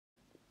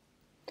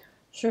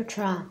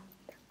Sutra.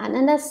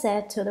 Ananda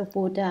said to the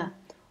Buddha,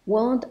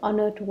 "World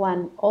honored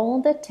one, all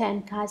the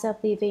 10 kinds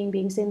of living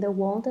beings in the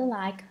world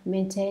alike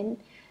maintain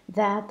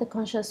that the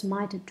conscious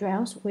mind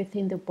dwells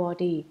within the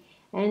body.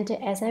 And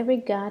as I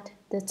regard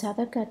the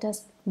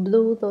Tathagata's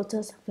blue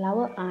lotus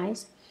flower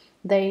eyes,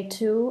 they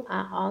too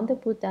are on the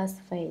Buddha's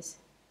face."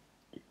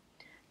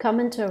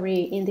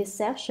 Commentary. In this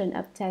section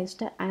of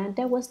text,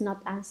 Ananda was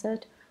not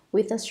answered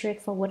with a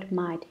straightforward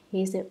mind.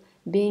 He is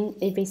being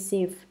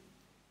evasive.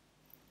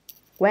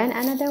 When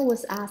Ananda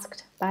was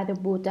asked by the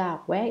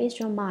Buddha, "Where is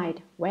your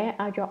mind? Where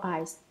are your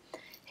eyes?"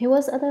 he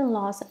was at a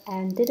loss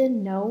and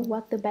didn't know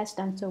what the best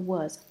answer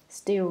was.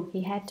 Still,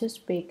 he had to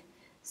speak.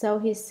 So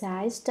he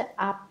sized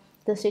up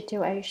the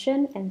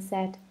situation and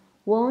said,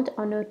 "World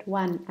honored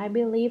one, I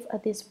believe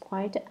at this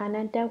point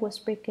Ananda was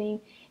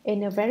speaking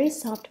in a very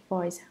soft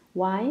voice.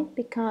 Why?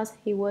 Because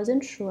he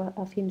wasn't sure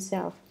of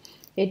himself.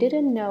 He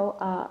didn't know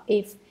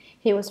if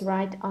he was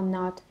right or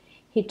not.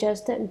 He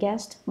just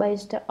guessed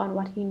based on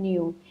what he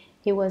knew.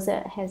 He was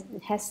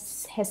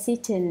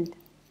hesitant,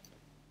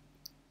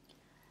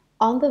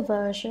 on the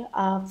verge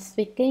of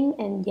speaking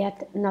and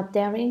yet not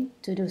daring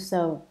to do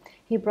so.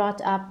 He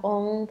brought up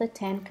all the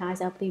 10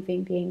 kinds of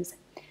living beings.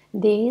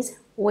 These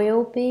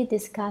will be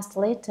discussed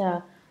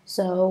later,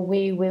 so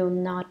we will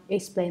not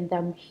explain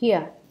them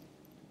here.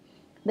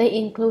 They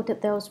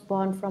include those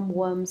born from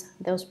worms,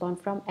 those born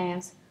from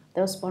eggs,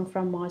 those born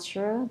from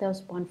moisture, those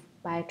born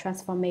by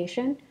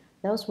transformation,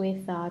 those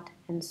with thought,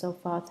 and so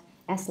forth,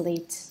 as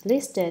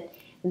listed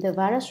in the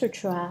Vara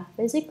Sutra.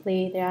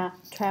 Basically, there are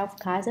 12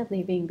 kinds of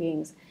living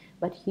beings,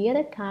 but here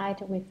the kind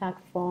without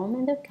form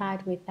and the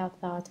kind without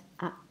thought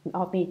are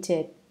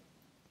omitted.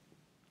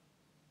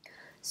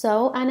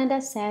 So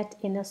Ananda said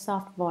in a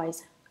soft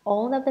voice,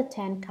 "All of the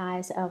 10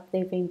 kinds of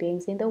living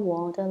beings in the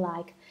world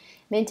alike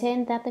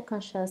maintain that the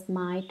conscious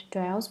mind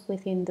dwells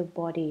within the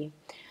body.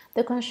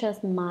 The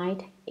conscious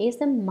mind is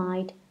the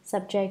mind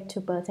subject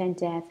to birth and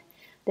death,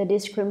 the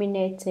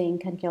discriminating,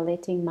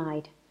 calculating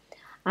mind."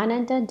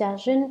 Ananda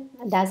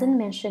doesn't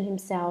mention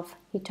himself.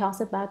 He talks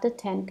about the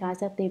 10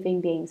 kinds of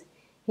living beings.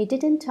 He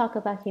didn't talk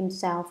about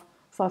himself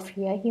for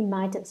fear he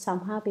might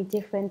somehow be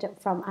different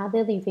from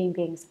other living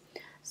beings.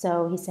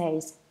 So he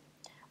says,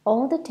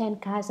 "All the 10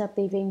 kinds of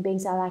living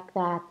beings are like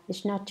that.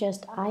 It's not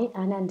just I,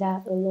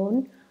 Ananda,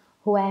 alone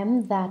who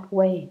am that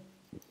way."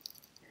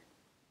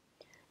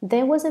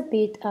 There was a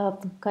bit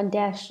of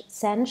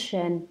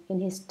condescension in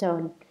his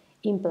tone,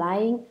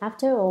 implying,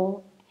 after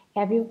all,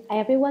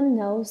 everyone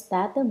knows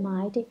that the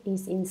mind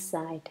is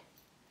inside.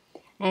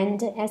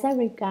 And as I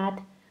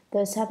regard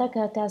the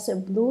Tathagata's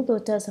blue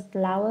lotus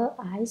flower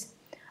eyes,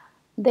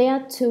 they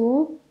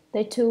too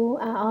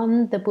are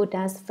on the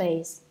Buddha's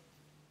face.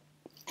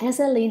 As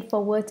I leaned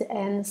forward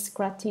and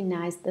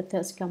scrutinized the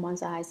third common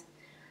eyes,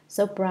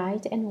 so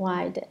bright and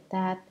wide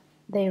that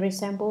they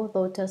resemble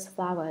lotus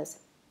flowers.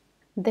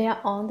 "They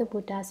are on the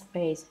Buddha's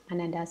face,"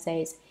 Ananda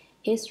says.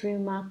 Its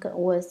remark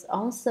was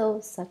also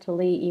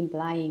subtly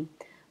implying,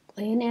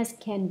 "Plain as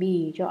can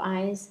be, your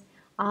eyes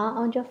are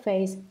on your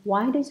face.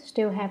 Why do you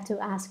still have to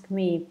ask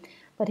me?"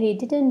 But he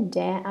didn't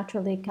dare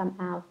actually come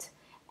out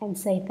and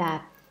say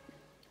that.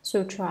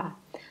 Sutra.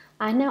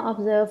 I now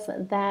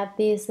observe that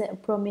these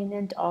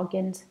prominent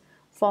organs,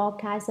 4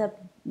 kinds of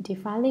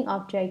defiling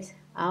objects,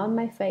 are on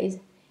my face,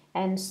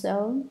 and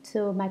so,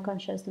 to my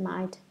conscious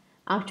mind,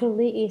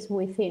 actually is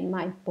within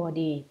my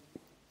body.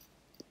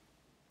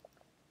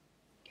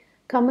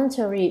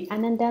 Commentary.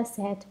 Ananda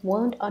said,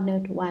 "World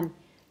honored one,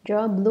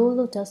 your blue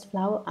lotus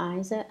flower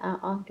eyes are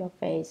on your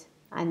face.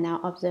 I now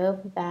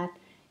observe that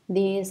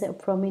these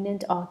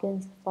prominent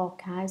organs, 4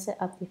 kinds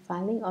of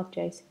defiling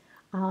objects,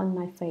 are on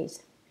my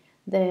face."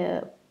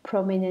 The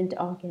prominent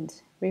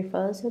organs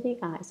refers to the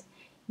eyes,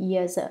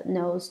 ears,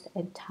 nose,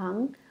 and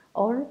tongue,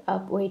 all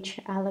of which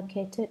are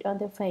located on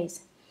the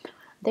face.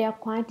 They are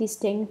quite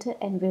distinct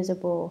and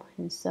visible,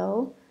 and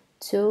so,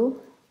 too,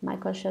 my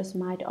conscious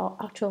mind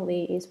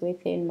actually is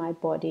within my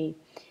body.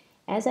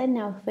 As I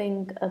now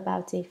think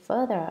about it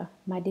further,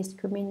 my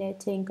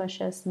discriminating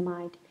conscious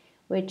mind,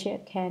 which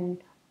can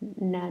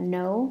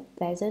know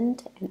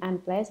pleasant and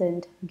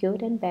unpleasant,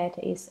 good and bad,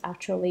 is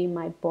actually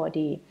my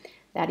body.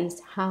 That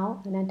is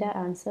how Ananda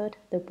answered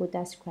the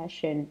Buddha's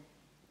question.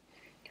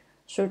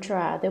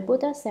 Sutra. The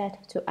Buddha said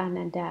to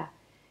Ananda,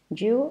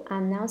 "You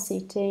are now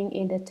sitting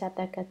in the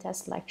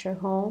Tathagata's lecture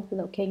hall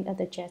looking at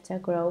the Jeta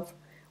grove.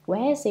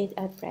 Where is it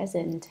at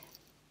present?"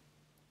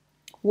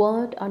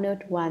 World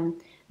honored one,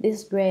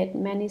 this great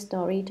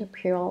many-storied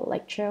pure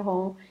lecture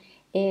hall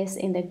is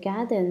in the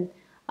garden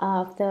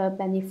of the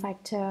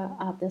benefactor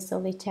of the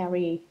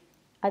solitary.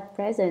 At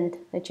present,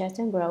 the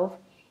Jeta grove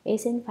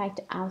is in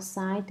fact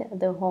outside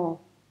the hall.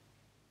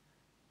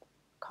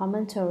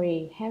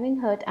 Commentary. Having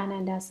heard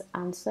Ananda's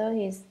answer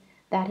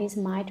that his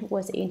mind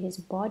was in his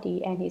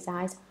body and his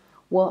eyes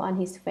were on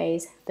his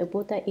face, the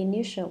Buddha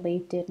initially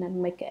did not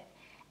make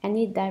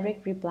any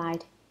direct reply.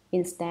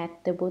 Instead,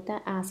 the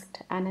Buddha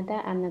asked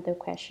Ananda another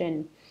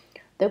question.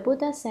 The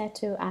Buddha said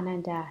to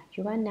Ananda,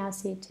 "You are now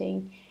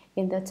sitting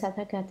in the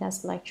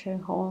Tathagata's lecture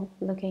hall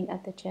looking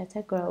at the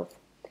Jeta grove.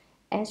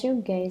 as you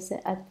gaze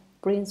at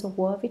Prince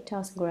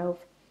Victor's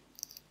grove,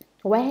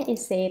 where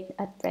is it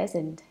at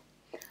present?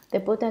 The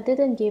Buddha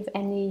didn't give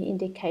any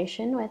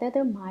indication whether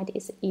the mind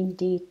is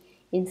indeed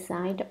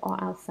inside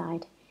or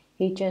outside.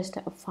 He just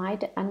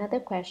fired another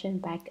question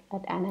back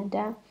at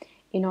Ananda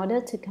in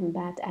order to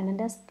combat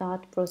Ananda's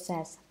thought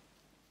process.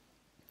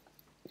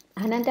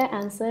 Ananda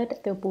answered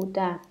the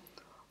Buddha,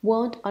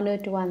 "World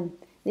Honored One,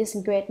 this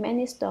great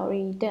many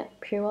storied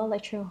pure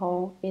lecture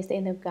hall is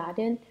in the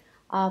garden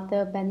of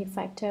the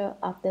benefactor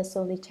of the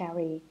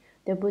solitary.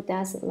 The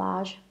Buddha's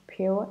large,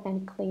 pure,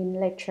 and clean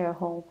lecture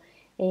hall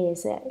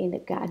is in the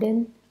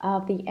garden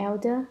of the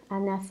elder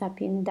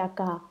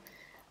Amitabha.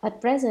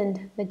 At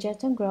present, the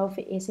Jeta Grove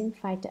is in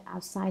fact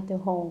outside the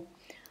hall.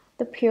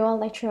 The pure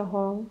lecture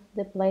hall,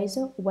 the place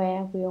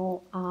where we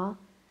all are,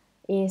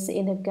 is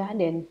in the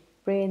garden.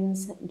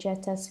 Prince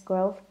Jeta's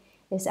grove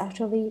is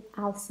actually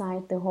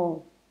outside the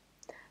hall."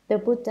 The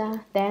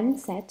Buddha then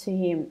said to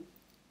him,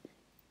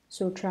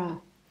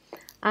 Sutra,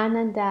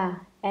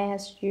 "Ananda,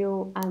 as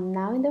you are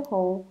now in the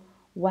hall,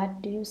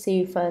 what do you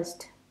see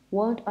first?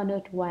 World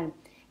Honored One,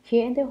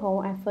 here in the hall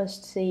I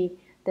first see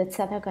the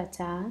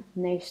Tathagata,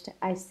 next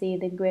I see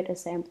the great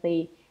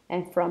assembly,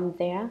 and from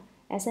there,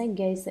 as I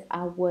gaze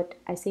outward,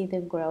 I see the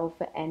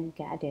grove and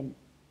garden."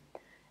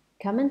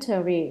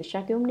 Commentary.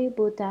 Shakyamuni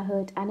Buddha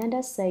heard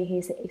Ananda say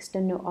his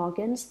external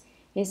organs,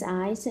 his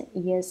eyes,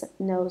 ears,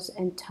 nose,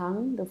 and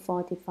tongue, the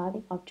 4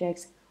 defiling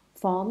objects,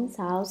 form,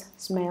 sounds,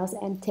 smells,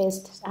 and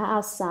tastes are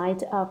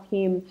outside of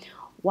him,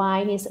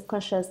 while his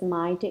conscious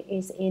mind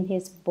is in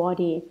his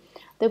body.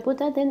 The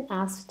Buddha then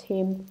asked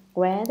him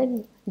where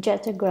the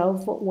Jeta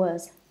Grove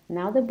was.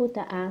 Now the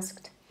Buddha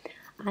asked,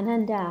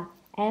 "Ananda,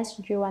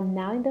 as you are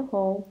now in the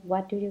hall,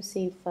 what do you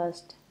see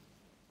first?"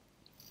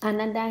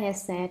 Ananda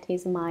has said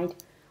his mind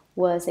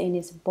was in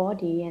his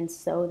body, and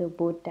so the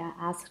Buddha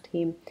asked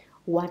him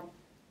what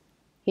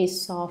he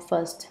saw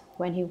first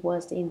when he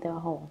was in the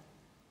hall.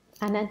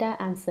 Ananda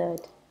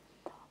answered,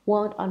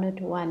 "World Honored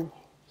One,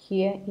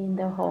 here in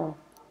the hall,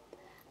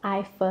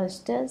 I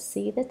first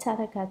see the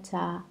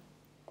Tathagata.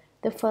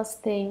 The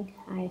first thing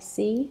I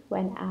see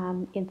when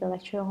I'm in the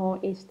lecture hall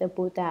is the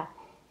Buddha."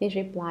 He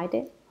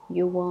replied,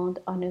 "You World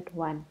Honored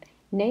One.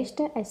 Next,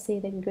 I see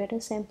the great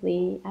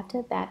assembly.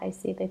 After that, I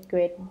see the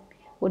great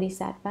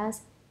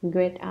Bodhisattvas,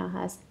 great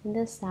Arhats, and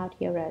the sound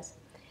hearers.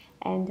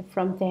 And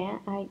from there,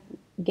 I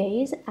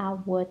gaze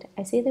outward.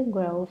 I see the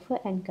grove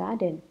and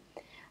garden.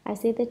 I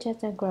see the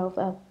Jeta Grove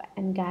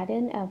and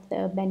garden of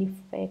the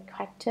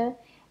benefactor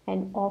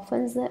and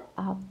orphans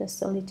of the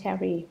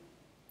solitary."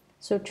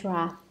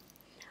 Sutra.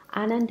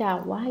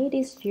 Ananda, why it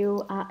is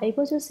you are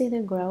able to see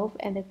the grove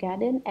and the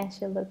garden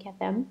as you look at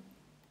them?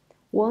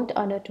 World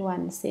Honored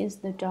One, since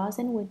the doors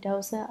and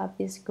windows of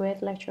this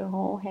great lecture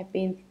hall have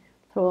been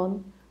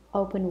thrown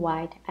open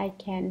wide, I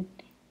can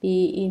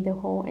be in the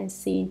hall and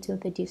see into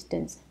the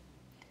distance.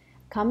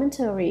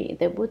 Commentary.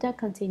 The Buddha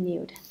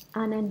continued,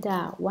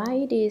 "Ananda, why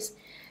it is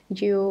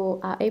you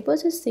are able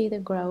to see the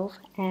grove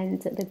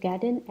and the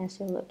garden as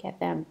you look at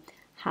them?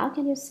 How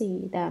can you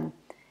see them?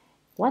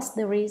 What's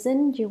the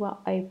reason you are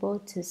able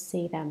to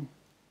see them?"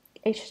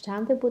 Each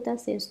time the Buddha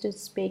seems to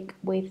speak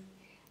with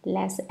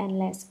less and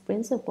less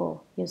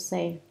principle, you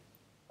say,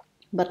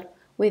 but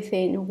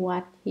within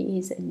what he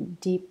is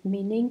deep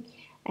meaning,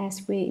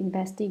 as we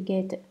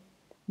investigate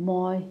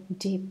more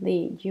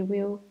deeply, you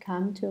will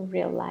come to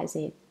realize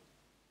it.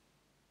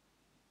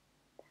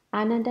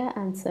 Ananda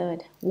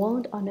answered,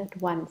 "World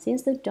Honored One,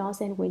 since the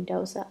doors and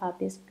windows of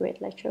this great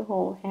lecture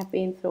hall have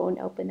been thrown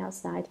open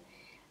outside,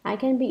 I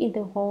can be in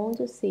the hall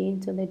to see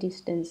into the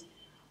distance.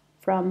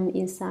 From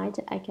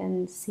inside, I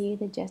can see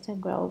the Jeta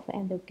Grove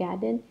and the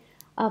garden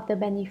of the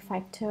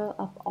benefactor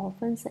of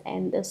orphans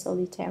and the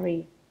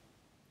solitary."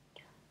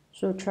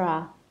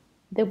 Sutra.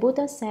 The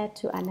Buddha said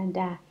to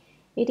Ananda,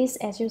 "It is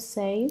as you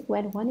say,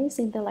 when one is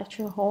in the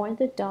lecture hall and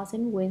the doors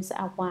and windows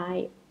are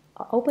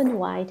open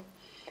wide,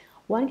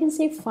 one can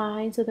see far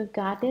into the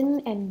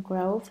garden and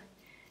grove.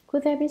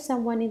 Could there be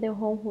someone in the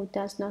hall who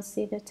does not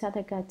see the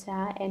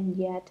Tathagata and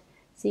yet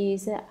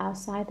sees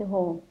outside the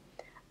hall?"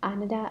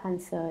 Ananda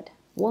answered,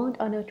 "World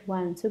Honored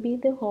One, to be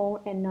in the hall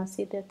and not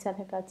see the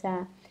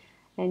Tathagata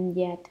and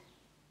yet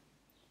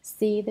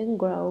see the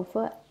grove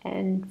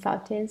and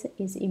fountains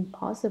is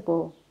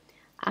impossible."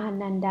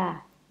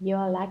 Ananda, you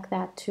are like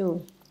that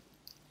too.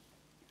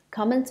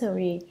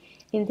 Commentary.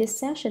 In this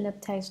section of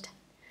text,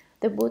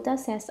 the Buddha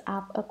sets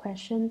up a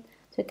question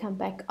to come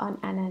back on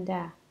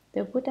Ananda.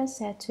 The Buddha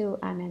said to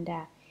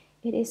Ananda,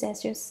 "It is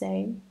as you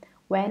say,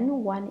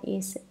 when one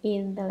is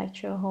in the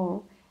lecture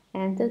hall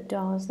and the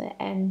doors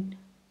and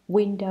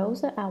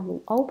windows are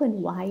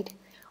open wide,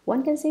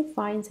 one can see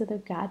far into the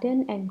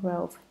garden and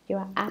grove. You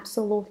are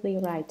absolutely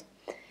right.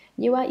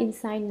 You are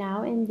inside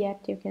now, and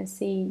yet you can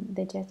see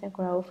the Jeta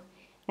Grove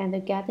and the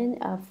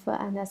garden of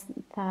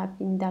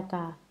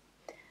Amitabha.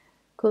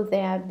 Could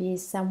there be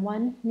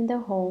someone in the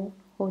hall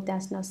who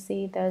does not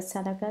see the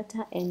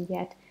Tathagata and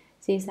yet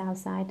sees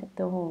outside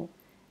the hall?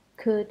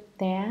 Could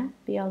there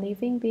be a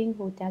living being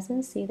who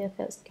doesn't see the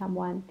first come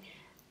one,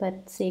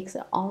 but seeks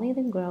only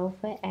the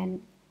grove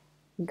and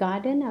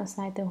garden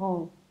outside the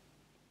home.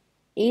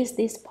 Is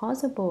this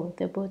possible?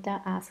 The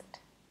Buddha asked.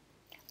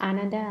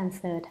 Ananda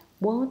answered,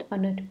 won't or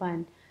not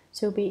one,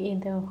 to be in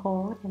the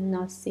hall and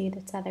not see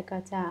the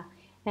Tathagata,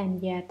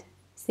 and yet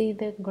see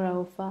the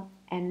grove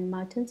and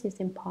mountains is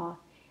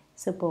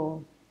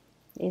impossible.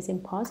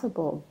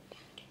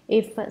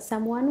 If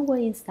someone were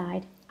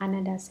inside,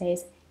 Ananda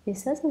says, he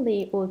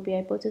certainly would be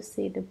able to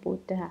see the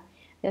Buddha.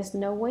 There's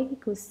no way he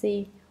could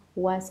see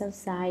what's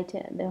outside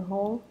the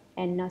hall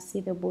and not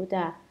see the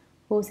Buddha,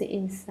 who's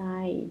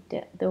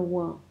inside the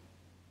world.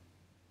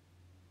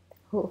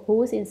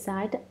 Who's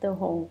inside the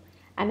home?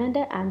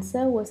 Ananda's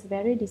answer was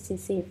very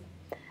decisive.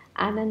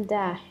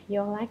 Ananda,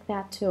 you're like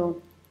that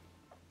too.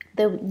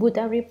 The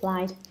Buddha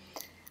replied.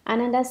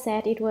 Ananda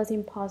said it was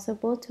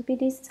impossible to be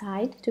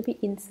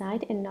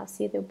inside and not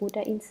see the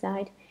Buddha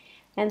inside.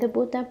 And the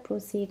Buddha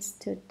proceeds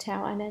to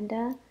tell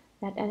Ananda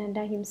that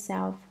Ananda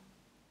himself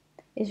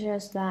is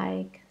just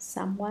like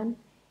someone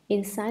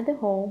inside the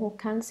home who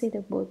can't see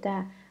the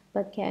Buddha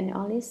but can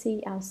only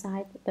see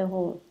outside the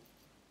home.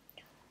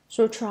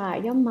 Sutra,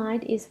 your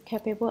mind is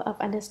capable of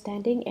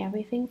understanding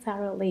everything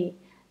thoroughly.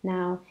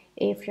 Now,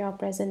 if your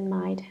present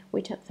mind,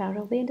 which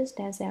thoroughly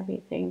understands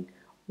everything,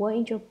 were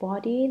in your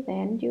body,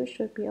 then you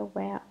should be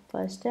aware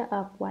first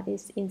of what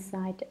is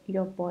inside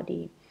your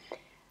body.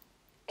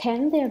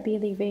 Can there be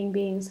living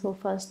beings who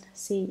first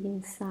see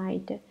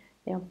inside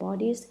their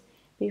bodies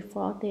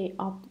before they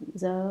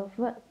observe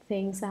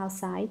things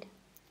outside?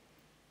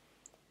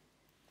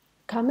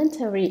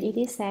 Commentary, it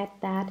is said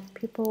that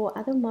people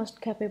are the most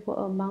capable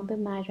among the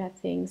Myriad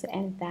things,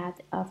 and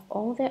that of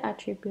all their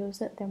attributes,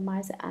 their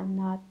minds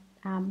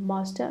are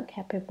most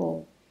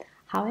capable.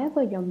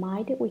 However, your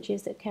mind, which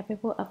is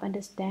capable of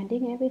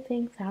understanding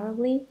everything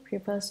thoroughly,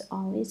 refers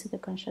only to the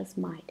conscious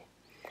mind.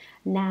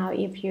 Now,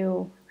 if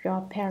your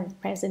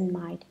present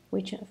mind,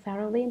 which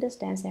thoroughly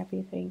understands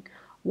everything,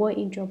 were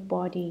in your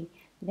body,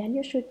 then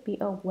you should be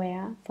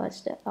aware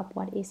first of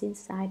what is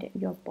inside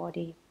your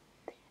body.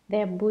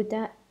 The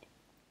Buddha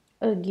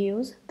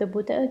argues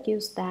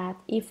that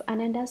if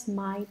Ananda's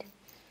mind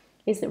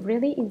is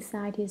really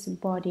inside his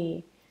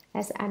body,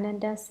 as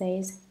Ananda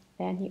says,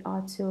 then he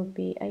ought to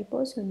be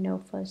able to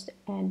know first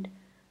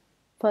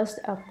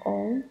of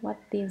all what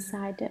the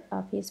inside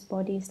of his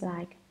body is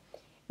like.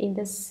 In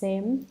the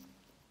same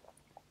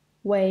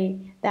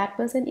way, that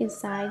person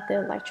inside the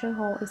lecture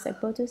hall is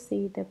able to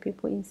see the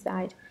people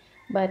inside.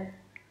 But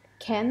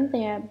can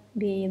there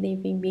be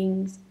living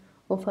beings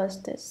who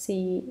first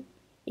see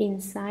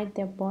inside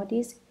their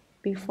bodies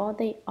before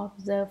they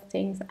observe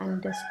things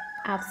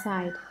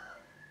outside?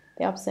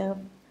 They observe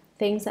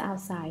things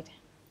outside.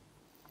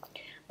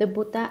 The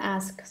Buddha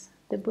asks.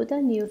 The Buddha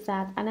knew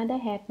that Ananda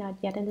had not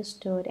yet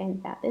understood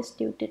and that they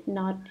still did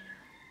not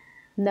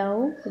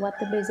know what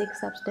the basic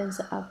substance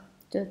of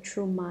the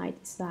true mind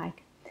is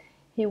like.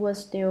 He was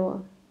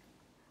still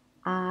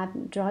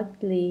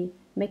adroitly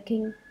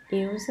making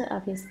use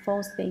of his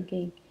false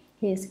thinking,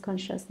 his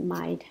conscious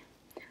mind.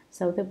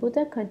 So the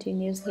Buddha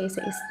continues his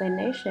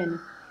explanation.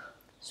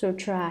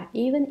 Sutra,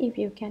 even if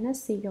you cannot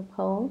see your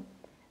pole,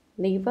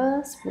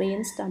 liver,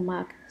 spleen,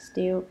 stomach,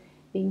 still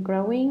being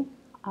growing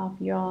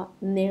of your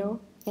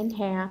nail and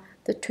hair,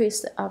 the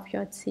twist of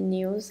your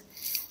sinews,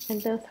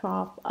 and the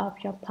throb of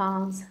your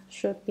palms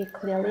should be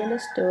clearly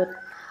understood.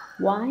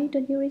 Why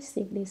don't you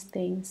receive these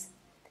things?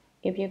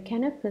 If you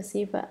cannot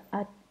perceive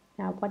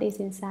what is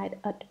inside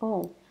at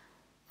all,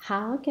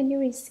 how can you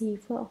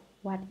receive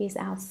what is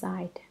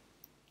outside?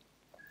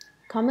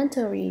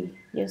 Commentary,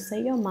 you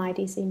say your mind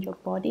is in your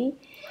body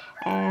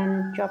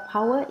and your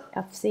power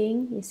of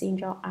seeing is in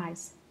your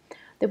eyes.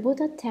 The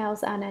Buddha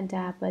tells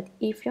Ananda, but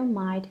if your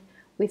mind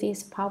with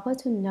its power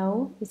to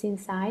know is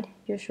inside,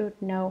 you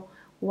should know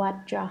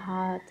what your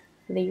heart,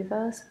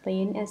 liver,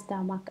 spleen, and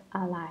stomach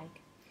are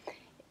like.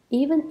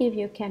 Even if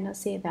you cannot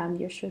see them,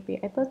 you should be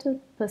able to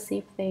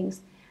perceive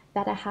things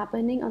that are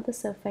happening on the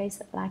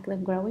surface, like the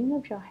growing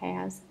of your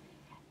hairs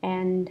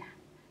and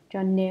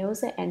your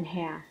nails and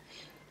hair.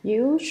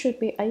 You should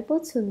be able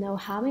to know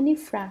how many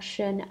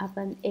fractions of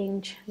an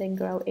inch they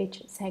grow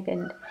each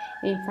second.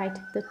 In fact,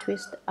 the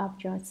twist of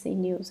your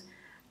sinews,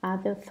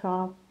 the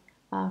throb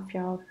of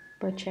your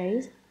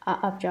palms,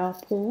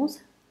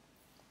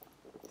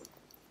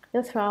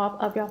 the throb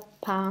of your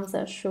palms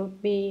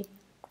should be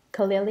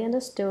clearly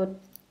understood.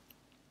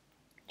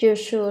 You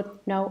should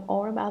know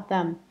all about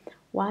them.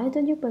 Why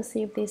don't you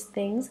perceive these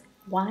things?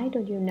 Why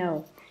don't you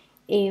know?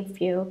 If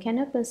you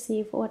cannot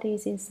perceive what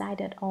is inside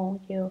at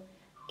all,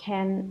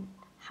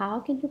 how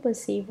can you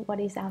perceive what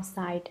is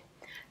outside?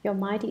 Your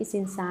mind is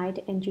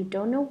inside and you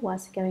don't know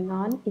what's going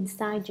on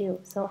inside you.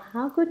 So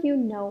how could you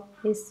know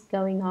what's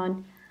going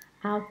on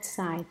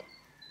outside?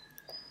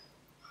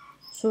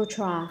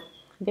 Sutra.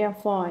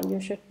 Therefore, you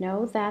should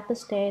know that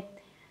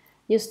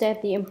you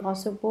state the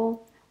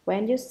impossible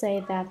when you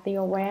say that the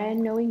aware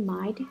and knowing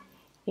mind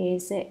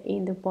is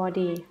in the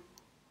body.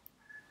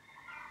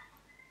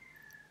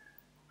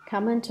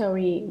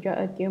 Commentary, your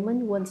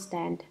argument won't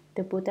stand.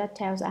 The Buddha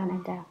tells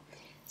Ananda,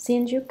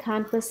 since you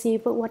can't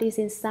perceive what is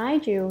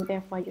inside you,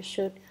 therefore you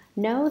should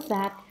know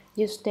that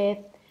You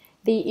state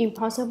the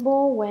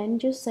impossible when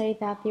you say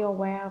that the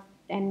aware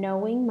and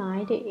knowing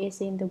mind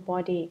is in the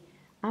body.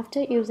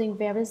 After using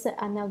various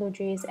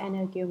analogies and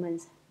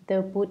arguments,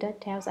 the Buddha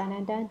tells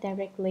Ananda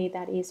directly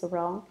that is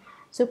wrong.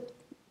 So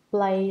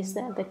place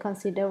the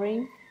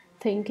considering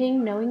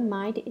thinking knowing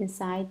mind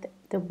inside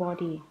the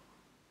body.